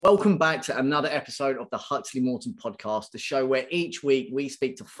Welcome back to another episode of the Huxley Morton podcast, the show where each week we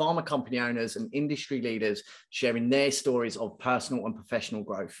speak to pharma company owners and industry leaders sharing their stories of personal and professional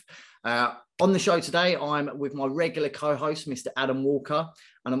growth. On the show today, I'm with my regular co-host, Mr. Adam Walker,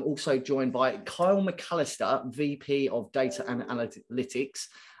 and I'm also joined by Kyle McAllister, VP of Data and Analytics,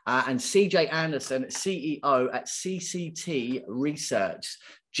 and CJ Anderson, CEO at CCT Research.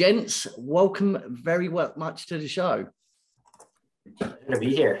 Gents, welcome very much to the show. Good to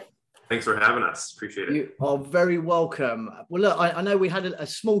be here. Thanks for having us. Appreciate it. You are very welcome. Well, look, I know we had a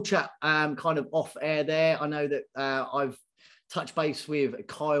small chat kind of off air there. I know that I've touched base with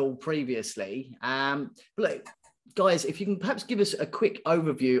Kyle previously. But look, guys, if you can perhaps give us a quick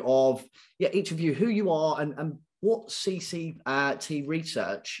overview of each of you, who you are and what CCT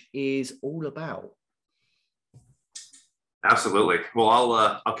Research is all about. Absolutely. Well,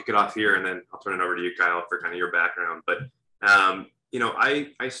 I'll kick it off here and then I'll turn it over to you, Kyle, for kind of your background. But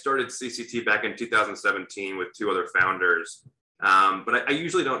I started CCT back in 2017 with two other founders. But I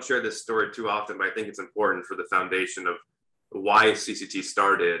usually don't share this story too often, but I think it's important for the foundation of why CCT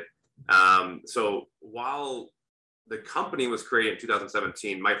started. So while the company was created in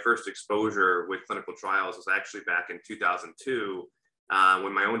 2017, my first exposure with clinical trials was actually back in 2002,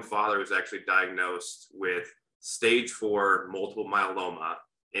 when my own father was actually diagnosed with stage 4 multiple myeloma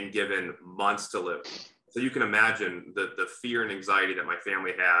and given months to live. So you can imagine the fear and anxiety that my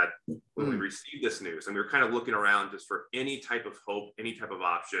family had when we received this news. And we were kind of looking around just for any type of hope, any type of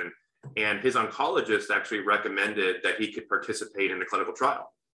option. And his oncologist actually recommended that he could participate in the clinical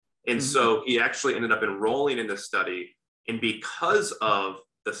trial. And so he actually ended up enrolling in this study. And because of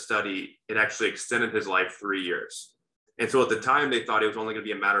the study, it actually extended his life 3 years. And so at the time, they thought it was only going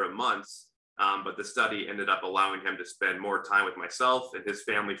to be a matter of months. But the study ended up allowing him to spend more time with myself and his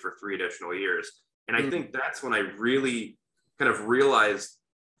family for 3 additional years. And I think that's when I really kind of realized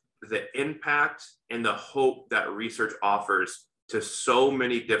the impact and the hope that research offers to so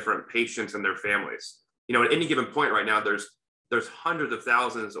many different patients and their families. You know, at any given point right now, there's hundreds of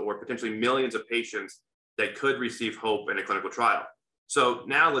thousands or potentially millions of patients that could receive hope in a clinical trial. So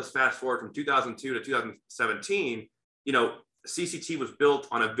now let's fast forward from 2002 to 2017. CCT was built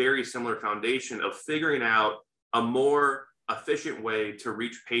on a very similar foundation of figuring out a more efficient way to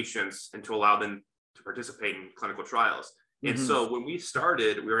reach patients and to allow them to participate in clinical trials. And so when we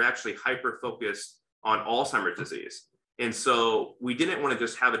started, we were actually hyper-focused on Alzheimer's disease. And so we didn't want to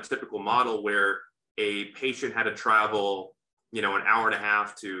just have a typical model where a patient had to travel, an hour and a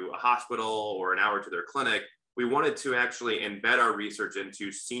half to a hospital or an hour to their clinic. We wanted to actually embed our research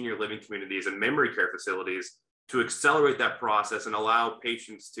into senior living communities and memory care facilities to accelerate that process and allow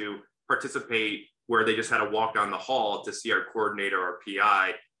patients to participate where they just had to walk down the hall to see our coordinator or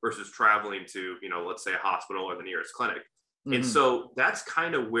PI versus traveling to, let's say a hospital or the nearest clinic. And so that's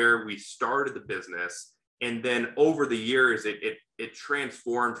kind of where we started the business. And then over the years, it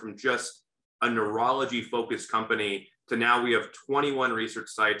transformed from just a neurology focused company to now we have 21 research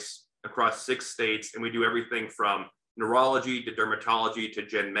sites across 6 states. And we do everything from neurology to dermatology to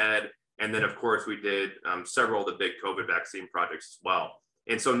gen med. And then, of course, we did several of the big COVID vaccine projects as well.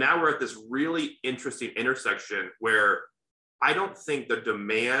 And so now we're at this really interesting intersection where I don't think the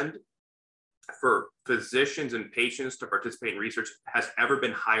demand for physicians and patients to participate in research has ever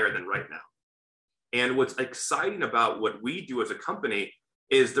been higher than right now. And what's exciting about what we do as a company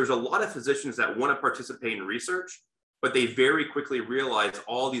is there's a lot of physicians that want to participate in research, but they very quickly realize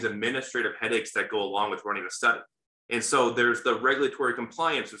all these administrative headaches that go along with running a study. And so there's the regulatory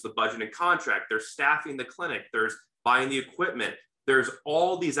compliance, there's the budget and contract, there's staffing the clinic, there's buying the equipment, there's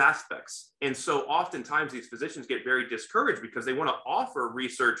all these aspects. And so oftentimes these physicians get very discouraged because they want to offer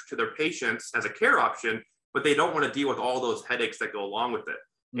research to their patients as a care option, but they don't want to deal with all those headaches that go along with it.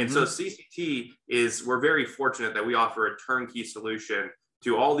 And so CCT we're very fortunate that we offer a turnkey solution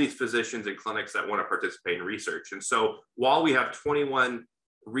to all these physicians and clinics that want to participate in research. And so while we have 21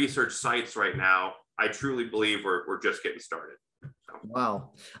 research sites right now, I truly believe we're just getting started.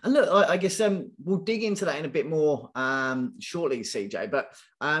 Wow. And look, I guess we'll dig into that in a bit more shortly, CJ. But,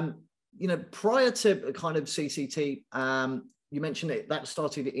 prior to kind of CCT, you mentioned that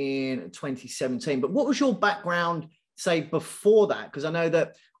started in 2017. But what was your background, say, before that? Because I know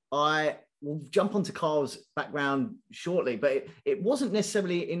that we'll jump onto Kyle's background shortly, but it wasn't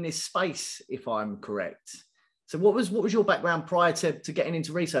necessarily in this space, if I'm correct. So what was your background prior to getting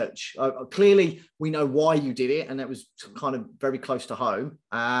into research? Clearly, we know why you did it, and that was kind of very close to home.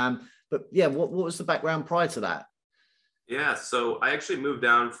 But yeah, what was the background prior to that? Yeah, so I actually moved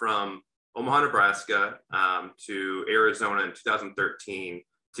down from Omaha, Nebraska to Arizona in 2013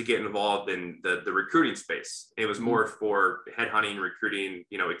 to get involved in the recruiting space. It was more for headhunting, recruiting,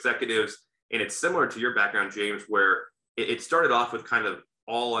 executives. And it's similar to your background, James, where it started off with kind of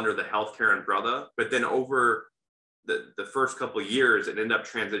all under the healthcare umbrella, but then over the first couple of years, it ended up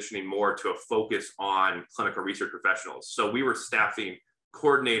transitioning more to a focus on clinical research professionals. So we were staffing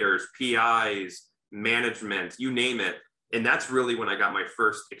coordinators, PIs, management, you name it. And that's really when I got my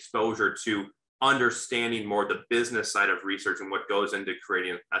first exposure to understanding more the business side of research and what goes into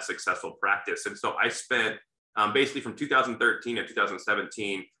creating a successful practice. And so I spent basically from 2013 to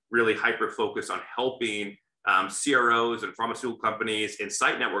 2017, really hyper-focused on helping CROs and pharmaceutical companies and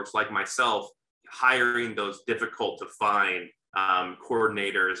site networks like myself, hiring those difficult to find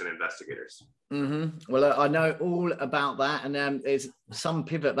coordinators and investigators. Well, I know all about that, and there's some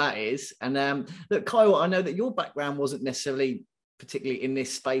pivot that is. And look, Kyle, I know that your background wasn't necessarily particularly in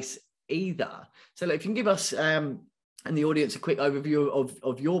this space either. So look, if you can give us and the audience a quick overview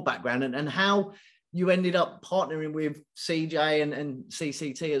of your background and how you ended up partnering with CJ and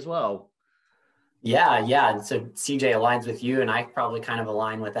CCT as well. Yeah. So CJ aligns with you, and I probably kind of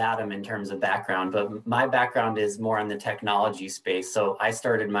align with Adam in terms of background, but my background is more in the technology space. So I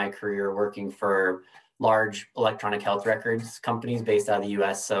started my career working for large electronic health records companies based out of the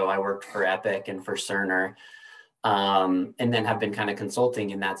US. So I worked for Epic and for Cerner, and then have been kind of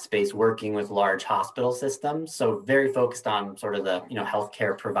consulting in that space, working with large hospital systems. So very focused on sort of the,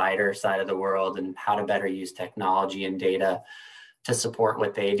 healthcare provider side of the world and how to better use technology and data to support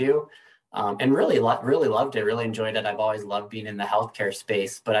what they do. And really loved it, really enjoyed it. I've always loved being in the healthcare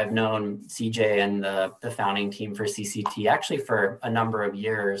space, but I've known CJ and the founding team for CCT actually for a number of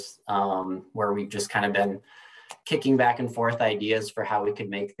years, where we've just kind of been kicking back and forth ideas for how we could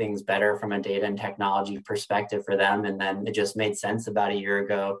make things better from a data and technology perspective for them. And then it just made sense about a year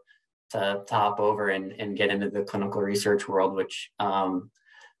ago to hop over and get into the clinical research world, which,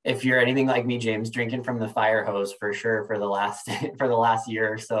 if you're anything like me, James, drinking from the fire hose for sure for the last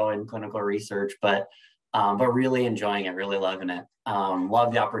year or so in clinical research, but really enjoying it, really loving it.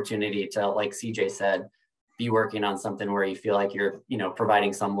 Love the opportunity to, like CJ said, be working on something where you feel like you're,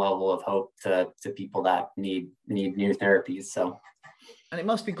 providing some level of hope to people that need new therapies. So. And it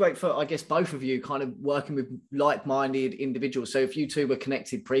must be great for, I guess, both of you kind of working with like-minded individuals. So if you two were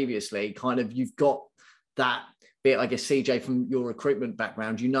connected previously, kind of you've got that bit, I guess, CJ, from your recruitment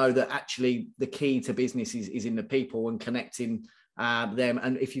background, that actually the key to business is in the people and connecting them.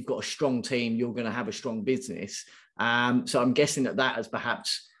 And if you've got a strong team, you're going to have a strong business. So I'm guessing that has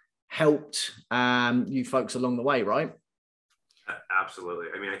perhaps helped you folks along the way, right? Absolutely.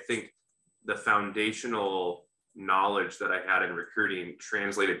 I mean, I think the foundational knowledge that I had in recruiting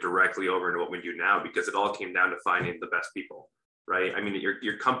translated directly over into what we do now, because it all came down to finding the best people, right? I mean,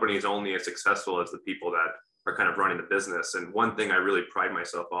 your company is only as successful as the people that are kind of running the business. And one thing I really pride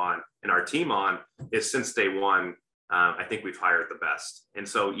myself on and our team on is since day one, I think we've hired the best. And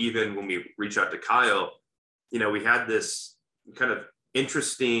so even when we reach out to Kyle, we had this kind of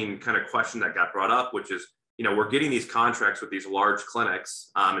interesting kind of question that got brought up, which is, we're getting these contracts with these large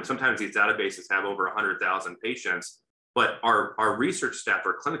clinics. And sometimes these databases have over 100,000 patients, but our research staff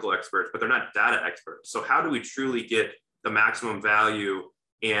are clinical experts, but they're not data experts. So how do we truly get the maximum value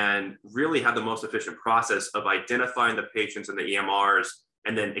and really have the most efficient process of identifying the patients in the EMRs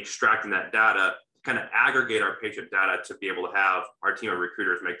and then extracting that data, kind of aggregate our patient data to be able to have our team of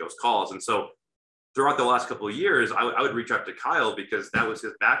recruiters make those calls. And so throughout the last couple of years, I would reach out to Kyle because that was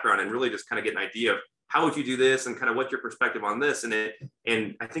his background and really just kind of get an idea of how would you do this and kind of what's your perspective on this. And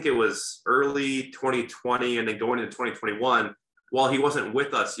I think it was early 2020 and then going into 2021, while he wasn't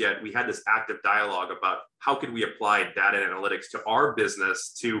with us yet, we had this active dialogue about how could we apply data and analytics to our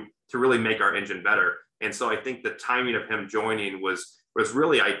business to really make our engine better. And so I think the timing of him joining was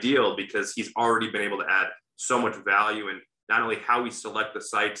really ideal because he's already been able to add so much value in not only how we select the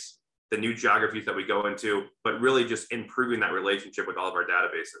sites, the new geographies that we go into, but really just improving that relationship with all of our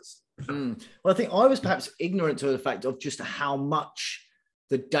databases. So. Well, I think I was perhaps ignorant to the fact of just how much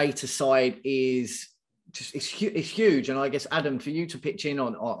the data side is it's huge. And I guess, Adam, for you to pitch in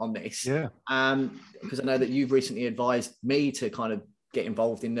on this, because I know that you've recently advised me to kind of get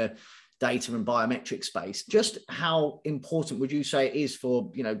involved in the data and biometric space. Just how important would you say it is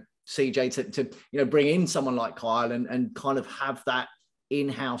for, CJ to bring in someone like Kyle and kind of have that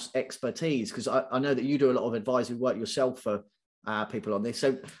in-house expertise? Because I know that you do a lot of advisory work yourself for people on this.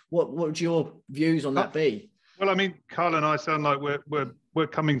 So what would your views on that be? Well, I mean, Kyle and I sound like we're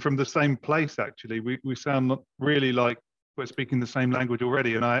coming from the same place, actually. We sound really like we're speaking the same language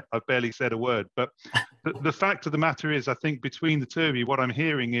already, and I've barely said a word. But the fact of the matter is, I think between the two of you, what I'm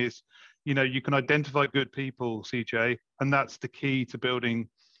hearing is, you can identify good people, CJ, and that's the key to building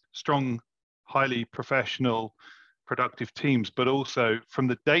strong, highly professional, productive teams, but also from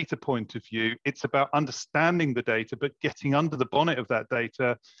the data point of view, it's about understanding the data, but getting under the bonnet of that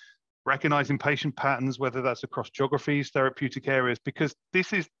data, recognizing patient patterns, whether that's across geographies, therapeutic areas, because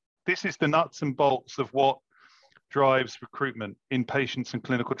this is the nuts and bolts of what drives recruitment in patients and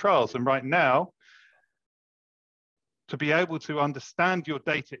clinical trials. And right now, to be able to understand your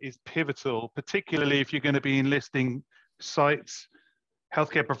data is pivotal, particularly if you're going to be enlisting sites,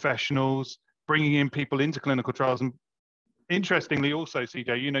 healthcare professionals, bringing in people into clinical trials. And interestingly also,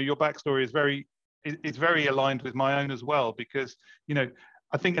 CJ, you know, your backstory is very aligned with my own as well, because, you know,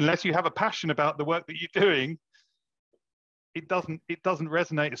 I think unless you have a passion about the work that you're doing, it doesn't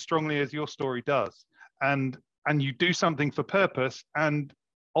resonate as strongly as your story does. And you do something for purpose, and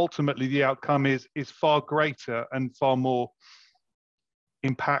ultimately the outcome is far greater and far more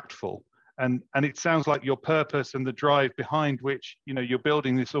impactful. And it sounds like your purpose and the drive behind which, you know, you're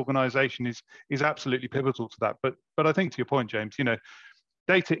building this organization is absolutely pivotal to that. But I think to your point, James, you know,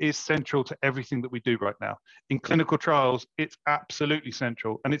 data is central to everything that we do right now. In clinical trials, it's absolutely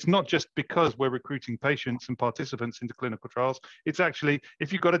central. And it's not just because we're recruiting patients and participants into clinical trials. It's actually,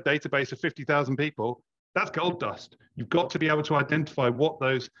 if you've got a database of 50,000 people, that's gold dust. You've got to be able to identify what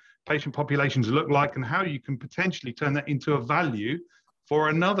those patient populations look like and how you can potentially turn that into a value for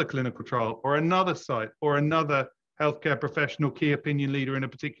another clinical trial or another site or another healthcare professional, key opinion leader in a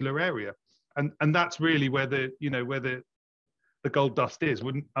particular area. And that's really where the gold dust is.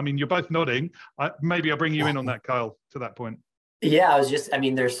 I mean, you're both nodding. Maybe I'll bring you in on that, Kyle, to that point. Yeah, I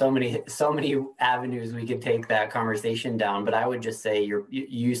mean, there's so many avenues we could take that conversation down, but I would just say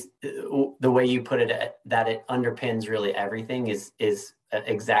the way you put it, that it underpins really everything is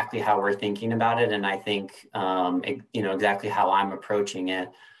exactly how we're thinking about it. And I think, you know, exactly how I'm approaching it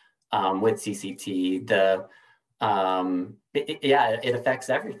with CCT. It affects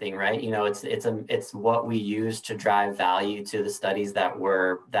everything, right? You know, it's what we use to drive value to the studies that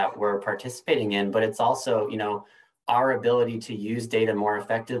we're participating in, but it's also, you know, our ability to use data more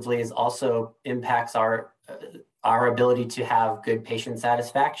effectively also impacts our ability to have good patient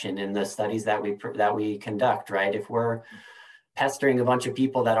satisfaction in the studies that we conduct, right? If we're pestering a bunch of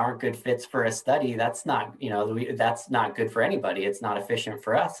people that aren't good fits for a study, that's not, you know, that's not good for anybody. It's not efficient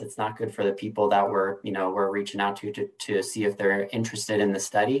for us. It's not good for the people that we're reaching out to see if they're interested in the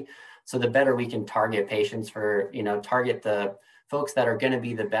study. So the better we can target patients target the folks that are going to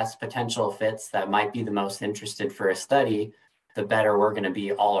be the best potential fits that might be the most interested for a study, the better we're going to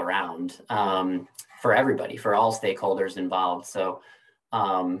be all around for everybody, for all stakeholders involved. So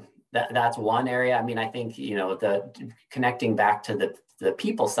that's one area. I mean, I think, you know, connecting back to the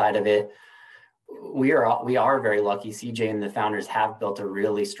people side of it, we are very lucky. CJ and the founders have built a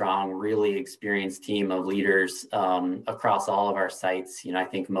really strong, really experienced team of leaders across all of our sites. You know, I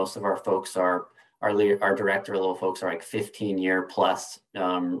think most of our folks our director level folks are like 15-year plus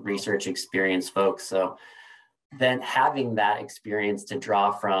research experience folks. So then having that experience to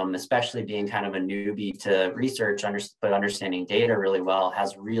draw from, especially being kind of a newbie to research, but understanding data really well,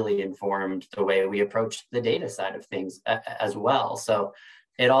 has really informed the way we approach the data side of things as well. So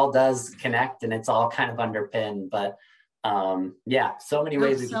it all does connect and it's all kind of underpinned, but so many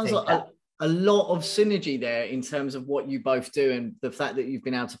ways we can take that. A lot of synergy there in terms of what you both do, and the fact that you've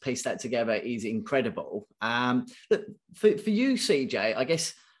been able to piece that together is incredible. But for you, CJ, I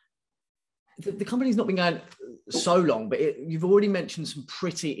guess the company's not been going so long, but you've already mentioned some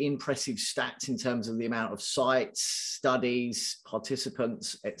pretty impressive stats in terms of the amount of sites, studies,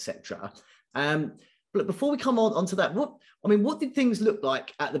 participants, etc. But before we come on to that, what did things look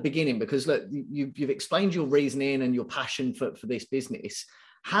like at the beginning? Because look, you've explained your reasoning and your passion for this business.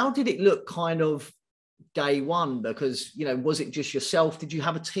 How did it look kind of day one? Because, you know, was it just yourself? Did you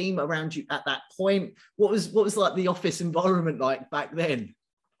have a team around you at that point? What was like the office environment like back then?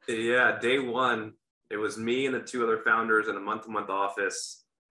 Yeah, day one, it was me and the two other founders in a month-to-month office,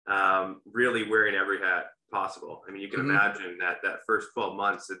 really wearing every hat possible. I mean, you can imagine that first 12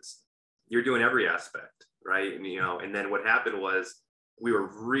 months, you're doing every aspect, right? And, you know, and then what happened was, we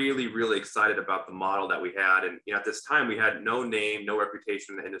were really, really excited about the model that we had. And, you know, at this time we had no name, no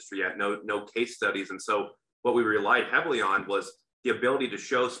reputation in the industry yet, no case studies. And so what we relied heavily on was the ability to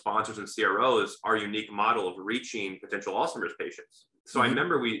show sponsors and CROs our unique model of reaching potential Alzheimer's patients. So I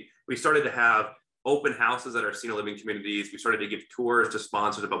remember we started to have open houses at our senior living communities. We started to give tours to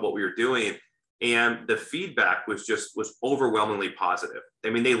sponsors about what we were doing. And the feedback was overwhelmingly positive. I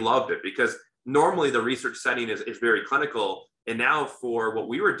mean, they loved it because normally the research setting is very clinical. And now for what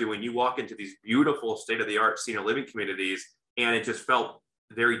we were doing, you walk into these beautiful state-of-the-art senior living communities, and it just felt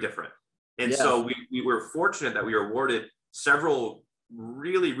very different. And so we were fortunate that we were awarded several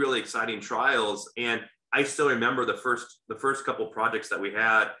really, really exciting trials. And I still remember the first couple projects that we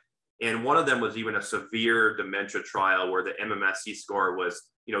had. And one of them was even a severe dementia trial where the MMSE score was,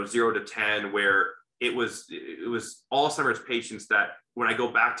 0 to 10, where it was Alzheimer's patients that, when I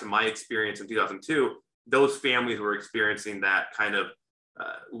go back to my experience in 2002, those families were experiencing that kind of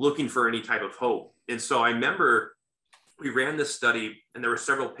looking for any type of hope. And so I remember we ran this study, and there were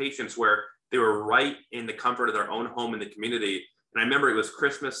several patients where they were right in the comfort of their own home in the community. And I remember it was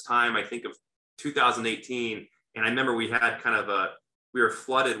Christmas time, I think of 2018. And I remember we had we were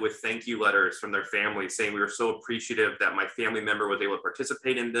flooded with thank you letters from their families saying we were so appreciative that my family member was able to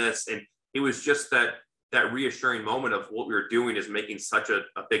participate in this. And it was just that reassuring moment of what we were doing is making such a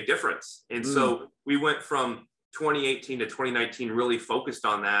big difference. And so we went from 2018 to 2019 really focused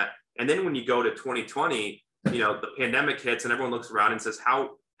on that. And then when you go to 2020, the pandemic hits and everyone looks around and says, how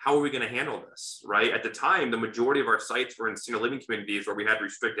are we going to handle this, right? At the time, the majority of our sites were in senior living communities where we had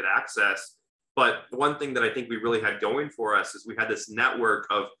restricted access. But one thing that I think we really had going for us is we had this network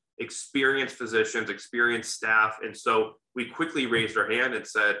of experienced physicians, experienced staff. And so we quickly raised our hand and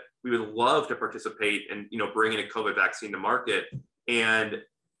said, we would love to participate in, bringing a COVID vaccine to market. And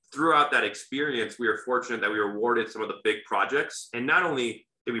throughout that experience, we were fortunate that we were awarded some of the big projects. And not only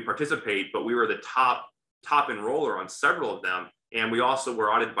did we participate, but we were the top enroller on several of them. And we also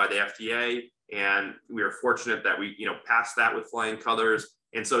were audited by the FDA. And we were fortunate that we, passed that with flying colors.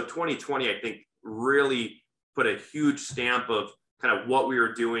 And so 2020, I think, really put a huge stamp of kind of what we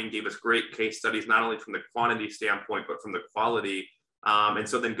were doing, gave us great case studies, not only from the quantity standpoint, but from the quality. And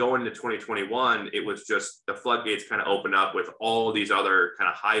so then going into 2021, it was just the floodgates kind of opened up with all these other kind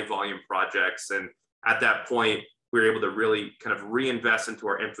of high volume projects. And at that point, we were able to really kind of reinvest into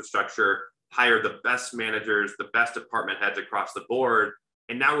our infrastructure, hire the best managers, the best department heads across the board.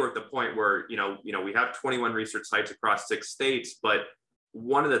 And now we're at the point where, we have 21 research sites across 6 states, but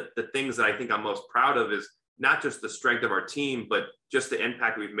one of the things that I think I'm most proud of is not just the strength of our team, but just the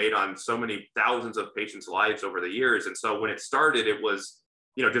impact we've made on so many thousands of patients' lives over the years. And so when it started, it was,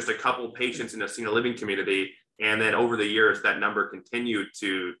 just a couple of patients in a senior living community. And then over the years, that number continued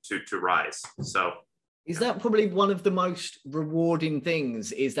to rise. So is that probably one of the most rewarding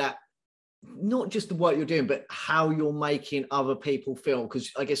things, is that not just the work you're doing, but how you're making other people feel?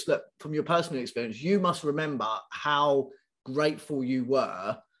 Because I guess, look, from your personal experience, you must remember how grateful you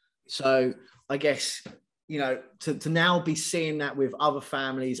were. So I guess, to now be seeing that with other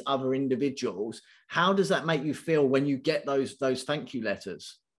families, other individuals, how does that make you feel when you get those thank you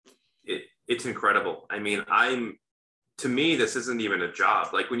letters? It's incredible. I mean, to me, this isn't even a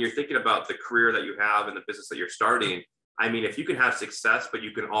job. Like when you're thinking about the career that you have and the business that you're starting, I mean, if you can have success, but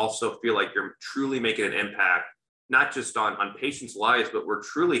you can also feel like you're truly making an impact, not just on patients' lives, but we're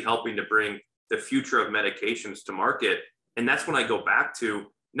truly helping to bring the future of medications to market. And that's when I go back to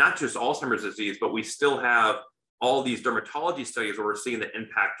not just Alzheimer's disease, but we still have all these dermatology studies where we're seeing the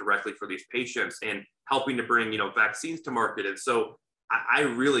impact directly for these patients and helping to bring, vaccines to market. And so I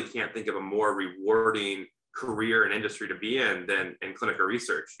really can't think of a more rewarding career and industry to be in than in clinical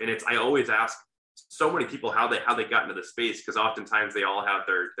research. And I always ask so many people how they got into the space, because oftentimes they all have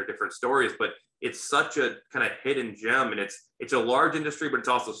their different stories, but it's such a kind of hidden gem, and it's a large industry, but it's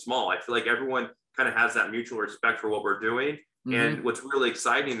also small. I feel like everyone kind of has that mutual respect for what we're doing. Mm-hmm. And what's really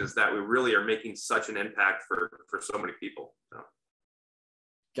exciting is that we really are making such an impact for so many people. So.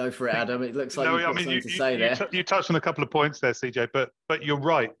 Go for it, Adam. It looks like you've got something to say there. You touched on a couple of points there, CJ, but you're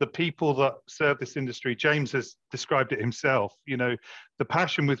right. The people that serve this industry, James has described it himself, the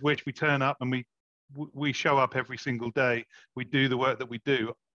passion with which we turn up and we show up every single day. We do the work that we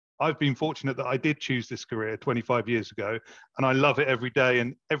do. I've been fortunate that I did choose this career 25 years ago, and I love it every day.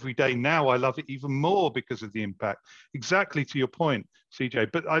 And every day now I love it even more because of the impact. Exactly to your point,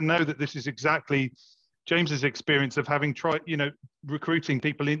 CJ. But I know that this is exactly James's experience of having tried, recruiting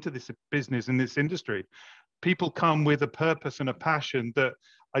people into this business and this industry. People come with a purpose and a passion that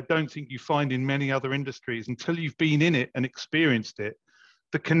I don't think you find in many other industries until you've been in it and experienced it.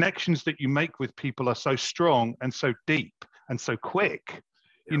 The connections that you make with people are so strong and so deep and so quick.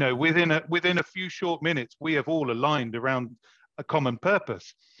 Within a few short minutes, we have all aligned around a common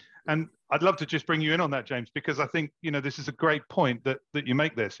purpose. And I'd love to just bring you in on that, James, because I think, this is a great point that you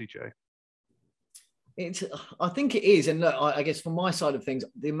make there, CJ. I think it is. And look, I guess from my side of things,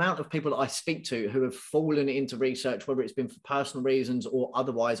 the amount of people that I speak to who have fallen into research, whether it's been for personal reasons or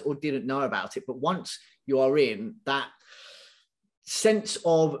otherwise, or didn't know about it, but once you are in, that sense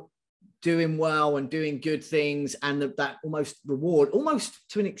of doing well and doing good things, and that almost reward, almost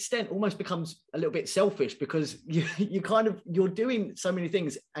to an extent, almost becomes a little bit selfish, because you're doing so many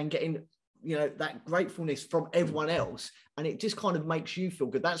things and getting you know, that gratefulness from everyone else, and it just kind of makes you feel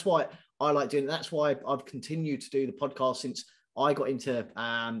good. That's why I like doing it. That's why I've continued to do the podcast since I got into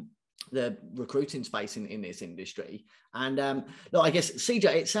the recruiting space in this industry. And look, I guess, CJ,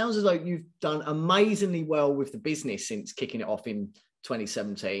 it sounds as though you've done amazingly well with the business since kicking it off in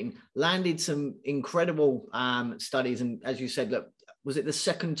 2017, landed some incredible studies. And as you said, look, was it the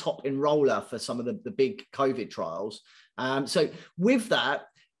second top enroller for some of the big COVID trials? So with that,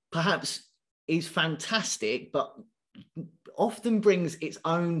 perhaps is fantastic, but often brings its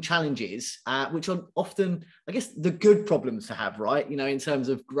own challenges, which are often, I guess, the good problems to have, right? You know, in terms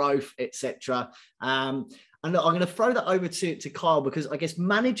of growth, etc. And I'm going to throw that over to Kyle, because I guess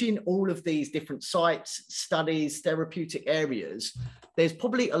managing all of these different sites, studies, therapeutic areas, there's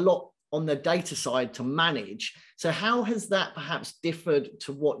probably a lot on the data side to manage. So how has that perhaps differed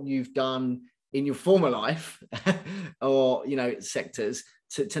to what you've done in your former life or, you know, sectors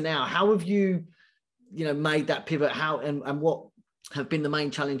to now? How have you, you know, made that pivot? How and what have been the main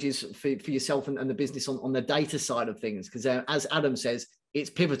challenges for yourself and the business on the data side of things? Because as Adam says, it's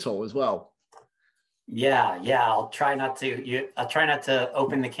pivotal as well. Yeah. I'll try not to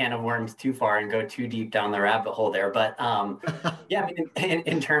open the can of worms too far and go too deep down the rabbit hole there. But yeah, I mean,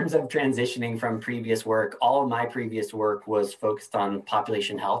 in terms of transitioning from previous work, all of my previous work was focused on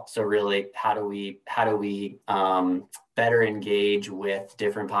population health. So really, how do we better engage with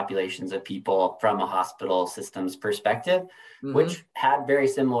different populations of people from a hospital systems perspective, which had very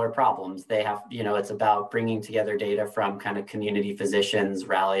similar problems. They have, you know, it's about bringing together data from kind of community physicians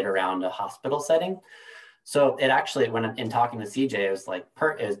rallied around a hospital setting. So it actually, when in talking to CJ, it was like,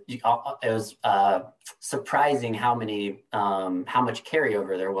 it was surprising how much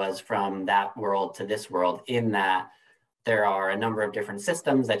carryover there was from that world to this world, in that there are a number of different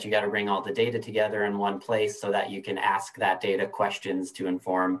systems that you got to bring all the data together in one place so that you can ask that data questions to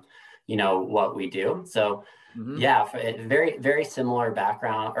inform, you know, what we do. So yeah, very, very similar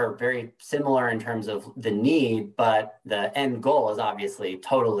background, or very similar in terms of the need, but the end goal is obviously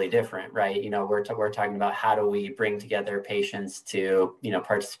totally different, right? You know, we're talking about how do we bring together patients to, you know,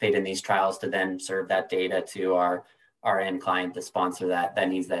 participate in these trials to then serve that data to our end client, the sponsor that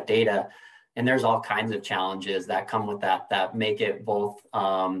needs that data. And there's all kinds of challenges that come with that make it both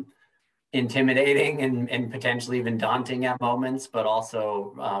intimidating and potentially even daunting at moments, but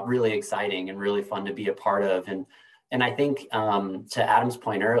also really exciting and really fun to be a part of. And I think to Adam's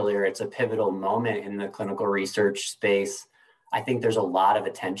point earlier, it's a pivotal moment in the clinical research space. I think there's a lot of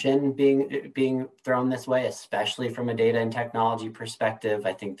attention being thrown this way, especially from a data and technology perspective.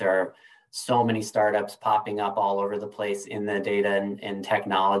 I think there are so many startups popping up all over the place in the data and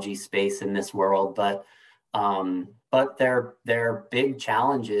technology space in this world, but they're big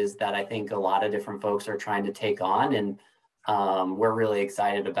challenges that I think a lot of different folks are trying to take on, and we're really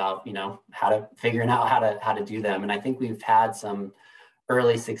excited about, you know, figuring out how to do them. And I think we've had some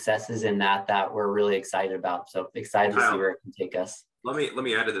early successes in that we're really excited about. So excited to see where it can take us. Let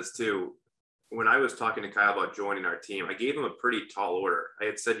me add to this too. When I was talking to Kyle about joining our team, I gave him a pretty tall order. I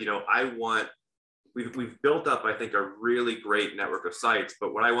had said, you know, we've built up, I think, a really great network of sites,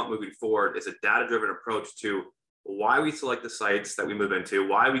 but what I want moving forward is a data-driven approach to why we select the sites that we move into,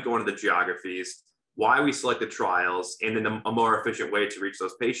 why we go into the geographies, why we select the trials, and then a more efficient way to reach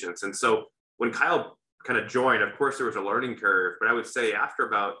those patients. And so when Kyle kind of joined, of course, there was a learning curve, but I would say after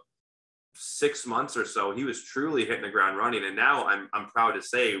about 6 months or so, he was truly hitting the ground running. And now I'm proud to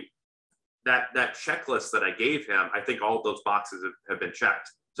say that checklist that I gave him, I think all of those boxes have been checked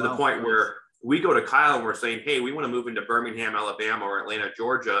to the point where we go to Kyle and we're saying, hey, we want to move into Birmingham, Alabama, or Atlanta,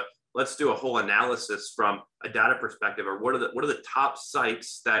 Georgia. Let's do a whole analysis from a data perspective, or what are the top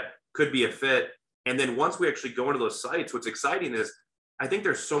sites that could be a fit. And then once we actually go into those sites, what's exciting is I think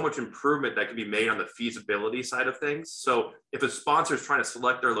there's so much improvement that can be made on the feasibility side of things. So if a sponsor is trying to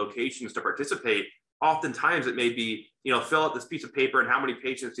select their locations to participate, oftentimes it may be, you know, fill out this piece of paper and how many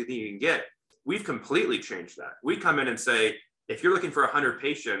patients do you think you can get? We've completely changed that. We come in and say, if you're looking for 100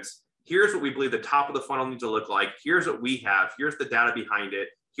 patients, here's what we believe the top of the funnel needs to look like. Here's what we have. Here's the data behind it.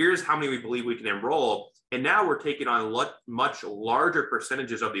 Here's how many we believe we can enroll. And now we're taking on much larger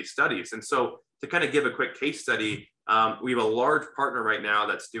percentages of these studies. And so to kind of give a quick case study, we have a large partner right now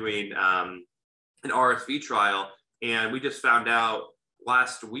that's doing an RSV trial. And we just found out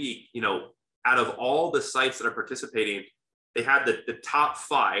last week, you know, out of all the sites that are participating, they had the top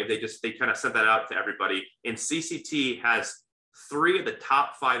 5. They kind of sent that out to everybody. And CCT has 3 of the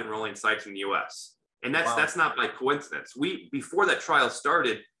top 5 enrolling sites in the US. And that's not by coincidence. Before that trial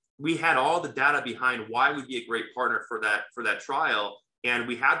started, we had all the data behind why we'd be a great partner for that trial. And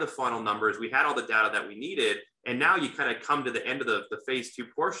we had the funnel numbers, we had all the data that we needed. And now you kind of come to the end of the phase 2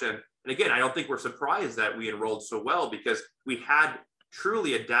 portion. And again, I don't think we're surprised that we enrolled so well, because we had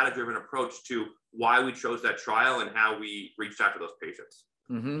truly a data-driven approach to why we chose that trial and how we reached out to those patients.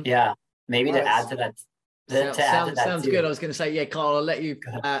 Mm-hmm. Yeah, maybe to add to that. Sounds good. I was going to say, yeah, Carl, I'll let you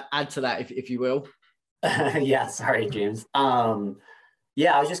add to that if you will. Yeah, sorry, James.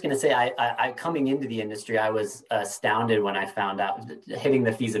 Yeah, I was just going to say, I coming into the industry, I was astounded when I found out, hitting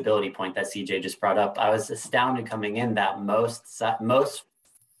the feasibility point that CJ just brought up. I was astounded coming in that most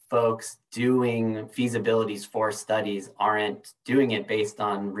folks doing feasibilities for studies aren't doing it based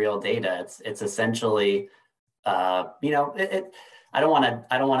on real data. It's essentially, you know, I don't want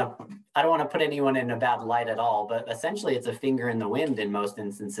to put anyone in a bad light at all, but essentially it's a finger in the wind in most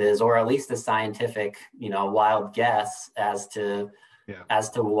instances, or at least a scientific, you know, wild guess as to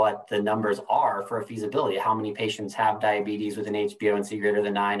what the numbers are for a feasibility. How many patients have diabetes with an HbA1c greater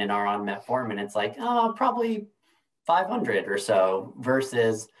than 9 and are on metformin? It's like, oh, probably 500 or so,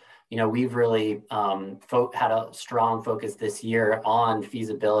 versus, you know, we've really had a strong focus this year on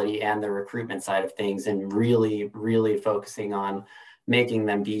feasibility and the recruitment side of things, and really, really focusing on making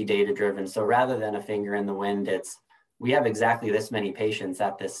them be data-driven. So rather than a finger in the wind, it's, we have exactly this many patients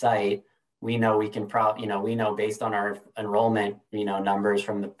at this site. We know we can we know based on our enrollment, you know, numbers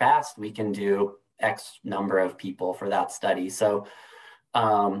from the past, we can do X number of people for that study. So,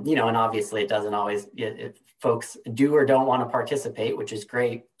 you know, and obviously it doesn't always, folks do or don't want to participate, which is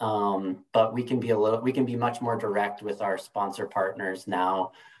great. But we can be much more direct with our sponsor partners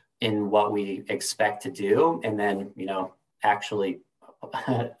now in what we expect to do. And then, you know, actually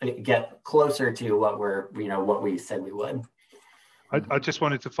get closer to what we said we would. I just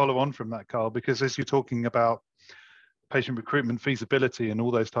wanted to follow on from that, Carl, because as you're talking about patient recruitment, feasibility, and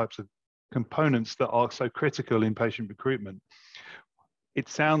all those types of components that are so critical in patient recruitment, it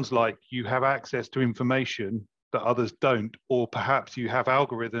sounds like you have access to information that others don't, or perhaps you have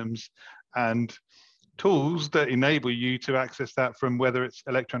algorithms and tools that enable you to access that from, whether it's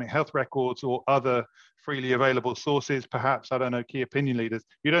electronic health records or other freely available sources, perhaps, I don't know, key opinion leaders.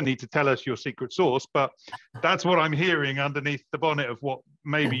 You don't need to tell us your secret source, but that's what I'm hearing underneath the bonnet of what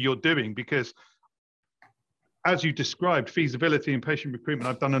maybe you're doing, because as you described, feasibility and patient recruitment,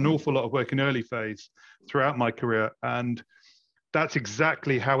 I've done an awful lot of work in early phase throughout my career, and that's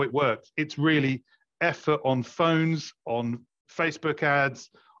exactly how it works. It's really effort on phones, on Facebook ads,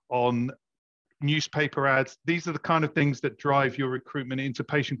 on newspaper ads. These are the kind of things that drive your recruitment into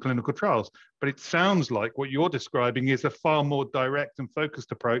patient clinical trials. But it sounds like what you're describing is a far more direct and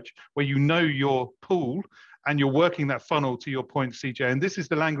focused approach, where you know your pool and you're working that funnel, to your point, CJ. And this is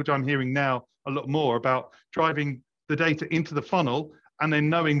the language I'm hearing now a lot more about, driving the data into the funnel and then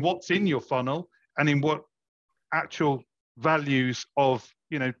knowing what's in your funnel and in what actual values of,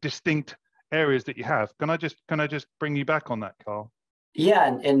 you know, distinct areas that you have. Can I just bring you back on that, Carl?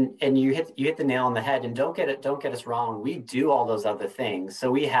 Yeah, and you hit the nail on the head. And don't get us wrong, we do all those other things. So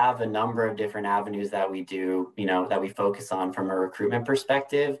we have a number of different avenues that we do, you know, that we focus on from a recruitment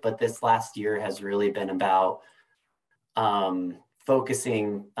perspective. But this last year has really been about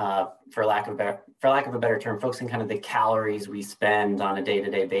focusing, for lack of a better term, focusing kind of the calories we spend on a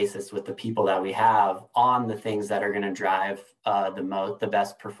day-to-day basis with the people that we have on the things that are going to drive the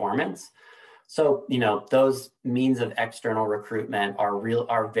best performance. So, you know, those means of external recruitment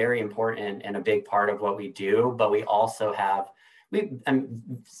are very important and a big part of what we do. But we also I'm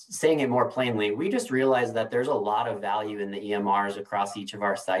saying it more plainly, we just realized that there's a lot of value in the EMRs across each of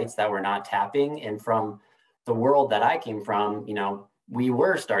our sites that we're not tapping. And from the world that I came from, you know, we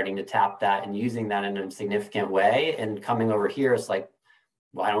were starting to tap that and using that in a significant way. And coming over here, it's like,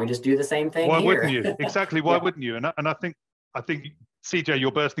 why don't we just do the same thing? Why here? wouldn't you? Exactly. Why wouldn't you? And I think CJ,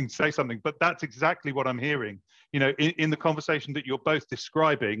 you're bursting to say something, but that's exactly what I'm hearing. You know, in the conversation that you're both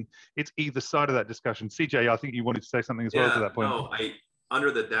describing, it's either side of that discussion. CJ, I think you wanted to say something as well to that point. No, under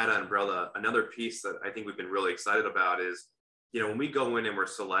the data umbrella, another piece that I think we've been really excited about is, you know, when we go in and we're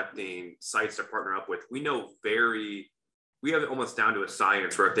selecting sites to partner up with, we have it almost down to a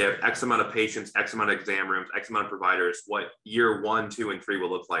science, where if they have X amount of patients, X amount of exam rooms, X amount of providers, what year 1, 2, and 3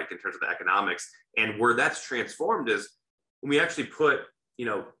 will look like in terms of the economics. And where that's transformed is when we actually put, you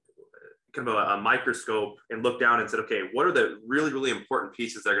know, kind of a microscope and look down and said, okay, what are the really, really important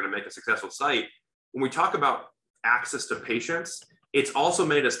pieces that are going to make a successful site? When we talk about access to patients, it's also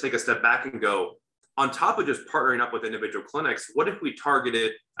made us take a step back and go, on top of just partnering up with individual clinics, what if we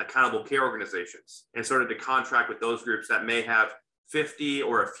targeted accountable care organizations and started to contract with those groups that may have 50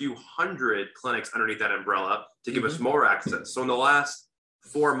 or a few hundred clinics underneath that umbrella to give us more access? So in the last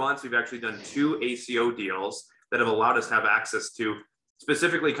 4 months, we've actually done 2 ACO deals that have allowed us to have access to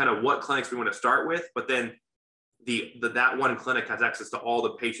specifically kind of what clinics we want to start with, but then that one clinic has access to all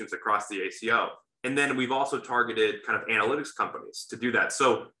the patients across the ACO. And then we've also targeted kind of analytics companies to do that.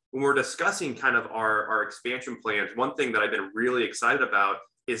 So when we're discussing kind of our expansion plans, one thing that I've been really excited about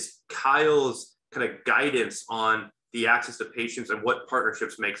is Kyle's kind of guidance on the access to patients and what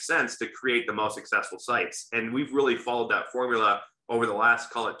partnerships make sense to create the most successful sites. And we've really followed that formula over the last,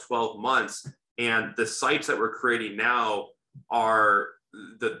 call it 12 months. And the sites that we're creating now are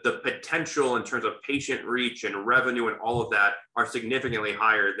the potential in terms of patient reach and revenue and all of that are significantly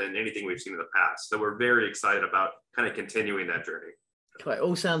higher than anything we've seen in the past. So we're very excited about kind of continuing that journey. Okay,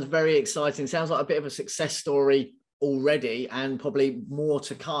 all sounds very exciting. Sounds like a bit of a success story already and probably more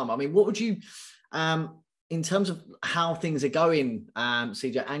to come. I mean, what would you, in terms of how things are going,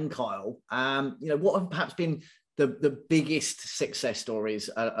 CJ and Kyle, what have perhaps been the biggest success stories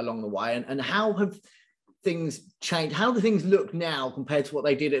along the way, and how have things changed? How do things look now compared to what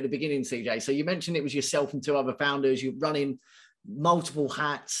they did at the beginning, CJ? So you mentioned it was yourself and two other founders. You're running multiple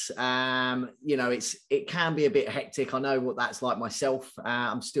hats. It can be a bit hectic. I know what that's like myself.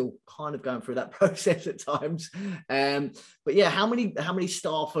 I'm still kind of going through that process at times. But yeah, how many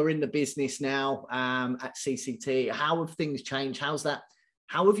staff are in the business now at CCT? How have things changed?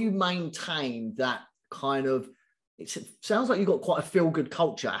 How have you maintained that kind of, it sounds like you've got quite a feel-good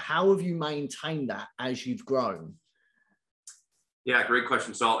culture. How have you maintained that as you've grown? Yeah, great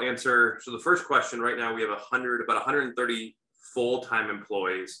question. So I'll answer. So the first question, right now we have about 130 full-time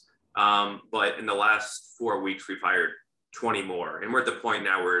employees. But in the last 4 weeks, we've hired 20 more. And we're at the point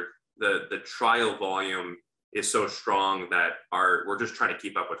now where the trial volume is so strong that we're just trying to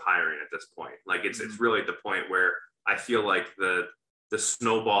keep up with hiring at this point. Like it's really at the point where I feel like the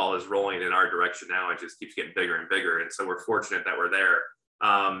snowball is rolling in our direction now and just keeps getting bigger and bigger. And so we're fortunate that we're there.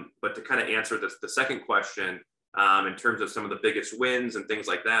 But to kind of answer the second question, in terms of some of the biggest wins and things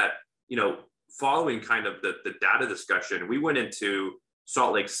like that, following kind of the data discussion, we went into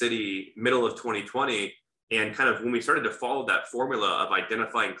Salt Lake City middle of 2020. And kind of when we started to follow that formula of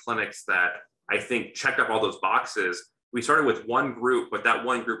identifying clinics that I think checked up all those boxes, we started with one group, but that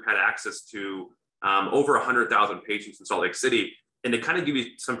one group had access to over 100,000 patients in Salt Lake City. And to kind of give you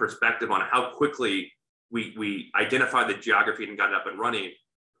some perspective on how quickly we identified the geography and got it up and running,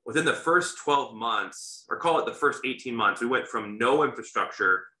 within the first 12 months, or call it the first 18 months, we went from no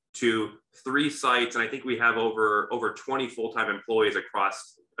infrastructure to 3 sites. And I think we have over 20 full-time employees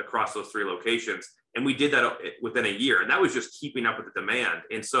across those 3 locations. And we did that within a year. And that was just keeping up with the demand.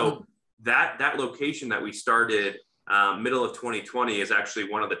 And so that location that we started middle of 2020 is actually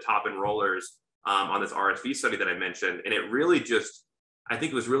one of the top enrollers on this RSV study that I mentioned. And it really just, I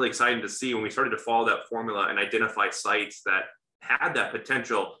think it was really exciting to see when we started to follow that formula and identify sites that had that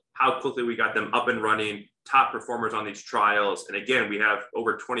potential, how quickly we got them up and running, top performers on these trials. And again, we have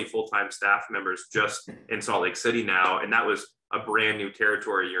over 20 full-time staff members just in Salt Lake City now. And that was a brand new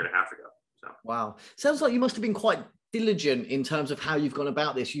territory a year and a half ago. So. Wow. Sounds like you must have been quite diligent in terms of how you've gone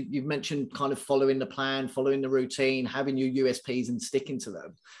about this. You've mentioned kind of following the plan, following the routine, having your USPs and sticking to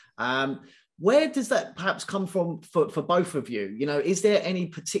them. Where does that perhaps come from for both of you? Is there any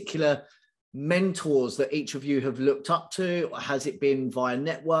particular mentors that each of you have looked up to? Has it been via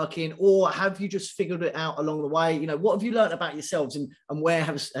networking, or have you just figured it out along the way? What have you learned about yourselves, and where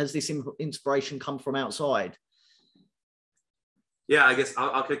has this inspiration come from outside? Yeah, I guess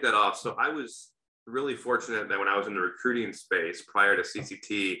I'll kick that off. So I was really fortunate that when I was in the recruiting space prior to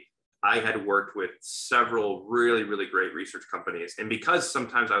CCT, I had worked with several really, really great research companies. And because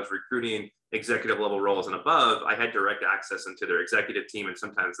sometimes I was recruiting executive level roles and above, I had direct access into their executive team and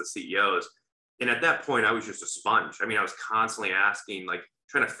sometimes the CEOs. And at that point, I was just a sponge. I mean, I was constantly asking,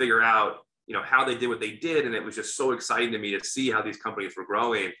 trying to figure out, how they did what they did. And it was just so exciting to me to see how these companies were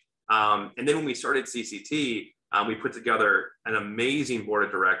growing. And then when we started CCT, we put together an amazing board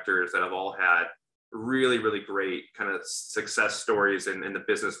of directors that have all had really, really great kind of success stories in the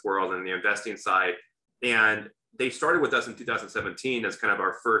business world and the investing side. And they started with us in 2017 as kind of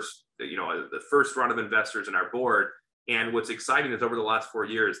our first, the first round of investors in our board. And what's exciting is over the last 4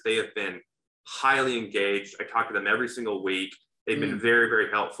 years, they have been highly engaged. I talk to them every single week. They've been very, very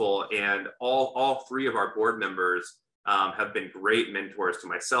helpful. And all 3 of our board members have been great mentors to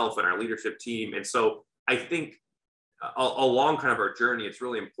myself and our leadership team. And so I think along kind of our journey, it's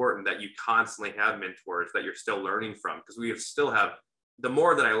really important that you constantly have mentors that you're still learning from, because we still have, the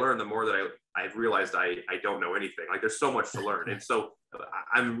more that I learn, the more that I've realized I don't know anything. There's so much to learn. And so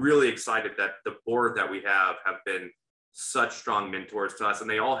I'm really excited that the board that we have been such strong mentors to us, and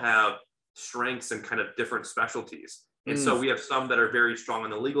they all have strengths and kind of different specialties. And so we have some that are very strong on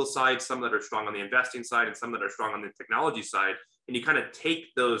the legal side, some that are strong on the investing side, and some that are strong on the technology side. And you kind of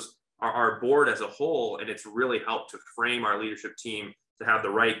take those our board as a whole, and it's really helped to frame our leadership team to have the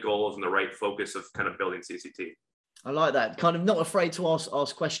right goals and the right focus of kind of building CCT. I like that. Kind of not afraid to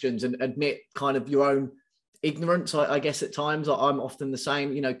ask questions and admit kind of your own ignorance. I guess at times I'm often the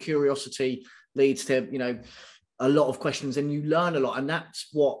same. You know, curiosity leads to, you know, a lot of questions, and you learn a lot. And that's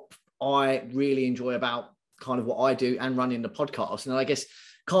what I really enjoy about kind of what I do and running the podcast. And I guess,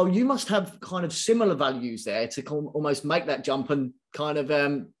 Kyle, you must have kind of similar values there to almost make that jump and kind of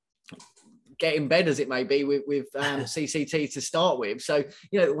get in bed, as it may be, with CCT to start with. So,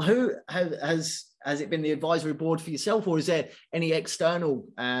 you know, who has it been the advisory board for yourself, or is there any external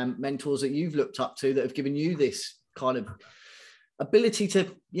mentors that you've looked up to that have given you this kind of ability to,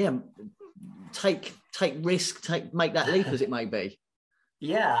 take risk, make that leap, as it may be?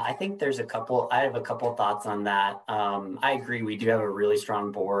 Yeah, I think I have a couple thoughts on that. I agree. We do have a really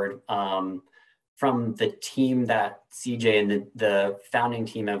strong board. From the team that CJ and the founding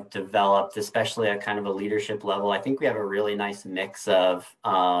team have developed, especially at kind of a leadership level, I think we have a really nice mix of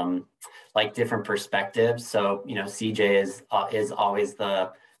like different perspectives. So, you know, CJ is always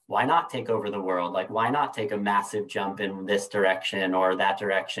why not take over the world? Like, why not take a massive jump in this direction or that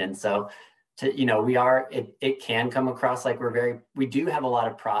direction? So, it can come across like we do have a lot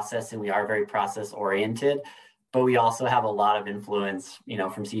of process, and we are very process oriented, but we also have a lot of influence, you know,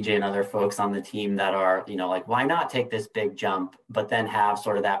 from CJ and other folks on the team that are, you know, like, why not take this big jump, but then have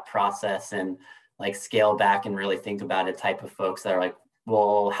sort of that process and like scale back and really think about it type of folks that are like,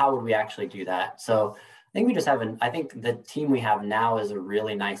 well, how would we actually do that? So I think I think the team we have now is a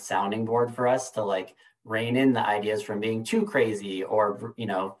really nice sounding board for us to like rein in the ideas from being too crazy, or, you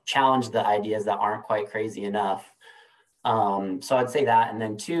know, challenge the ideas that aren't quite crazy enough. So I'd say that. And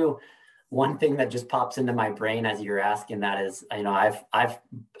then two, one thing that just pops into my brain as you're asking that is, you know, I've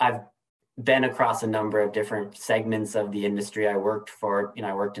been across a number of different segments of the industry. I worked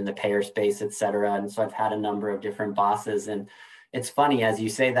in the payer space, et cetera. And so I've had a number of different bosses. And it's funny, as you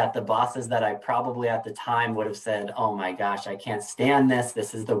say that, the bosses that I probably at the time would have said, oh my gosh, I can't stand this.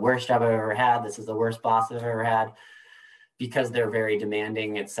 This is the worst job I've ever had. This is the worst boss I've ever had, because they're very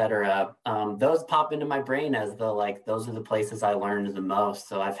demanding, et cetera. Those pop into my brain as those are the places I learned the most.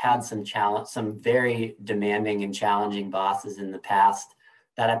 So I've had some very demanding and challenging bosses in the past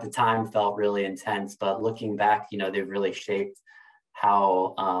that at the time felt really intense, but looking back, you know, they've really shaped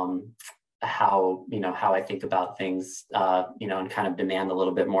how I think about things, and kind of demand a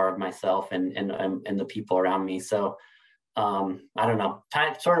little bit more of myself and the people around me. So I don't know,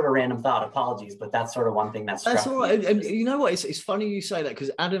 sort of a random thought, apologies, but that's sort of one thing that's all right. And you know what, it's funny you say that,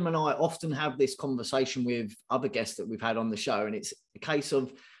 because Adam and I often have this conversation with other guests that we've had on the show, and it's a case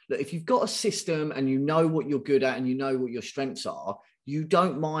of, look, if you've got a system and you know what you're good at and you know what your strengths are, you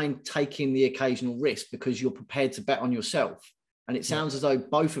don't mind taking the occasional risk because you're prepared to bet on yourself. And it sounds as though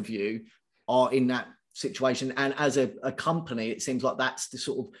both of you are in that situation, and as a company, it seems like that's the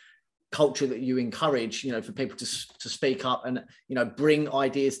sort of culture that you encourage, you know, for people to speak up and, you know, bring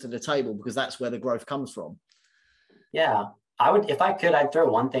ideas to the table, because that's where the growth comes from. Yeah, I'd throw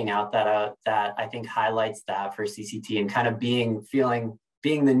one thing out that I think highlights that for CCT, and kind of being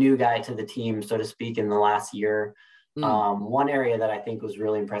the new guy to the team, so to speak, in the last year. One area that I think was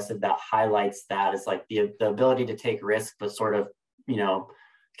really impressive that highlights that is like the ability to take risk, but sort of, you know,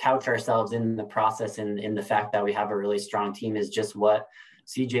 couch ourselves in the process, and in the fact that we have a really strong team, is just what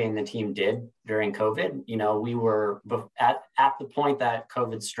CJ and the team did during COVID. You know, we were at the point that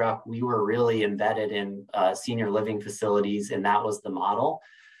COVID struck, we were really embedded in senior living facilities, and that was the model.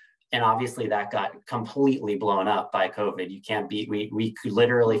 And obviously that got completely blown up by COVID. We could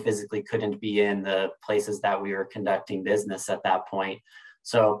literally physically couldn't be in the places that we were conducting business at that point.